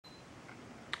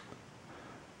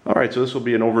Alright, so this will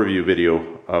be an overview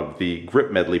video of the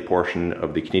grip medley portion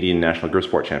of the Canadian National Grip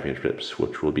Sport Championships,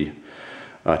 which will be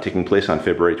taking place on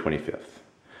February 25th.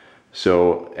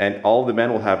 So, and all the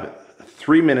men will have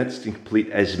 3 minutes to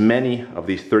complete as many of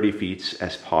these 30 feats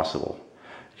as possible.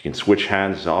 You can switch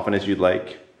hands as often as you'd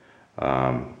like.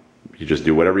 You just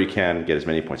do whatever you can, get as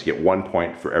many points. You get 1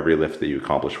 point for every lift that you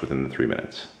accomplish within the 3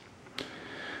 minutes.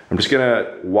 I'm just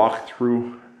gonna walk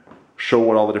through, show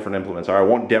what all the different implements are. I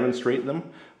won't demonstrate them,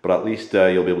 but at least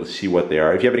you'll be able to see what they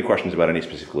are. If you have any questions about any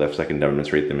specific lifts, I can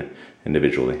demonstrate them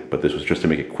individually, but this was just to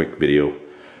make a quick video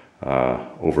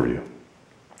overview.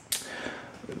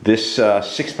 This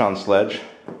 6-pound sledge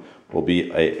will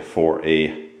be for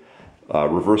a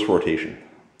reverse rotation.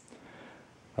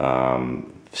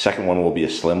 The second one will be a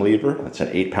slim lever. That's an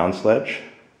 8-pound sledge.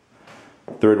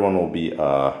 Third one will be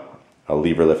a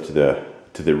lever lift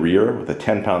to the rear with a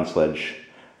 10-pound sledge,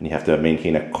 and you have to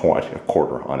maintain a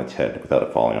quarter on its head without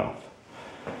it falling off.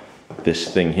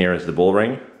 This thing here is the bull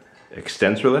ring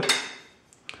extensor lift.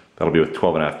 That'll be with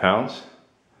 12.5 pounds.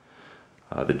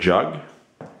 The jug,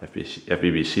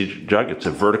 FBBC jug, it's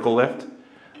a vertical lift.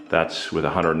 That's with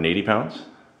 180 pounds.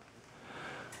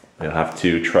 You'll have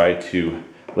to try to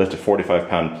lift a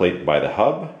 45-pound plate by the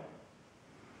hub.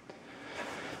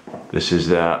 This is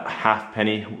the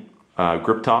half-penny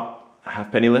grip top,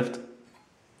 half-penny lift.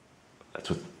 That's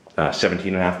with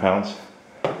 17.5 pounds.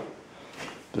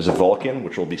 There's a Vulcan,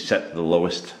 which will be set to the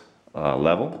lowest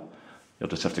level. You'll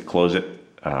just have to close it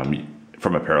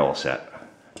from a parallel set.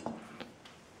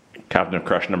 Captain of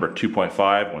Crush number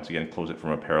 2.5, once again close it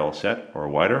from a parallel set or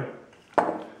wider.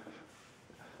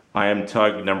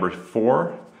 IMTug number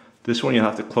 4. This one you'll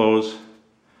have to close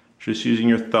just using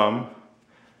your thumb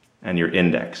and your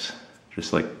index,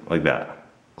 just like that,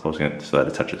 closing it so that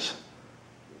it touches.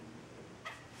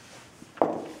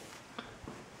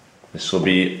 This will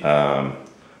be a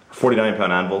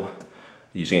 49-pound anvil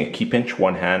using a key pinch,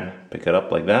 one hand, pick it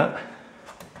up like that.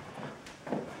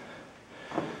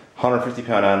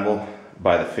 150-pound anvil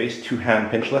by the face, 2-hand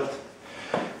pinch lift.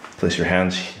 Place your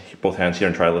hands, both hands here,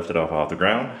 and try to lift it off the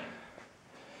ground.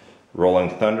 Rolling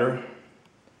Thunder,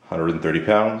 130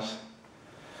 pounds.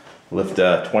 Lift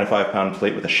a 25-pound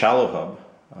plate with a shallow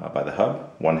hub by the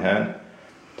hub, one hand.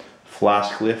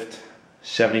 Flask lift,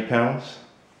 70 pounds.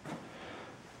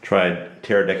 Try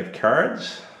tear a deck of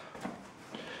cards.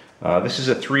 This is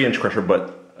a 3-inch crusher,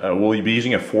 but we'll be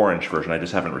using a 4-inch version. I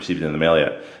just haven't received it in the mail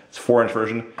yet. It's a 4-inch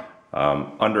version,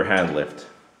 underhand lift.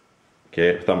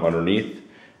 Okay, thumb underneath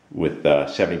with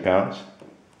 70 pounds.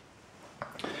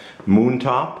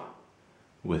 MoonTop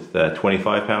with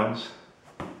 25 pounds.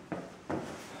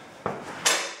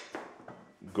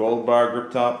 Gold bar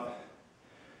grip top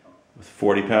with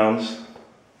 40 pounds.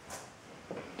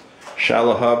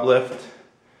 Shallow hub lift,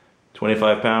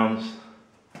 25 pounds.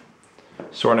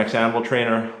 Sornex Anvil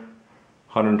Trainer,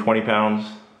 120 pounds.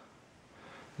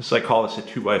 This is, I call this a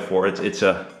 2x4. It's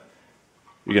a,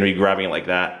 you're gonna be grabbing it like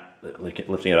that,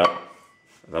 lifting it up.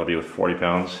 That'll be with 40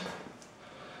 pounds.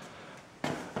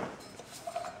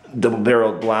 Double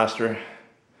barreled blaster,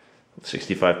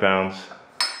 65 pounds.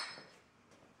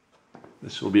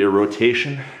 This will be a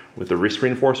rotation with a wrist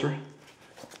reinforcer.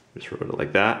 Just rotate it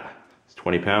like that. It's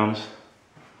 20 pounds.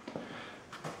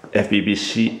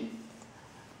 FBBC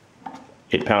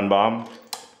 8-pound bomb.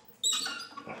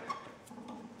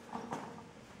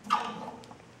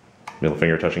 Middle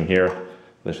finger touching here,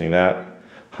 lifting that.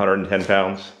 110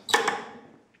 pounds.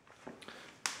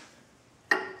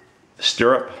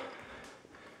 Stirrup.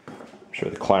 I'm sure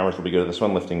the climbers will be good at this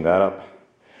one, lifting that up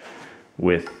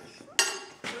with,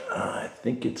 I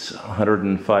think it's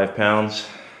 105 pounds.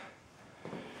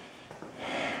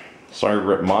 Stronger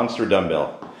grip monster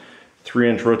dumbbell,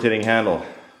 3-inch rotating handle.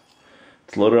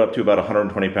 It's loaded up to about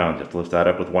 120 pounds. You have to lift that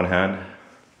up with one hand.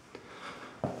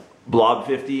 Blob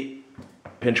 50,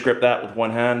 pinch grip that with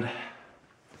one hand.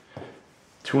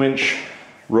 2-inch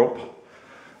rope.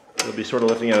 We'll be sort of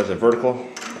lifting it as a vertical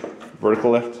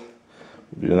lift.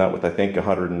 We're doing that with, I think,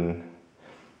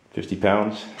 150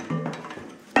 pounds.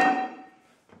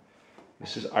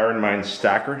 This is Iron Mind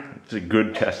Stacker. It's a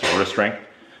good test of wrist strength.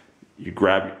 You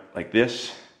grab like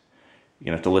this. You're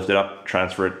gonna have to lift it up,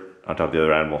 transfer it on top of the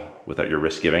other anvil without your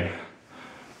wrist giving.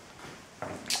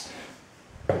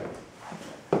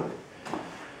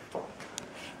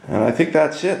 And I think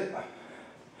that's it.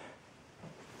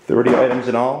 30 items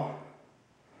in all.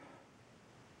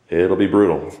 It'll be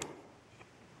brutal.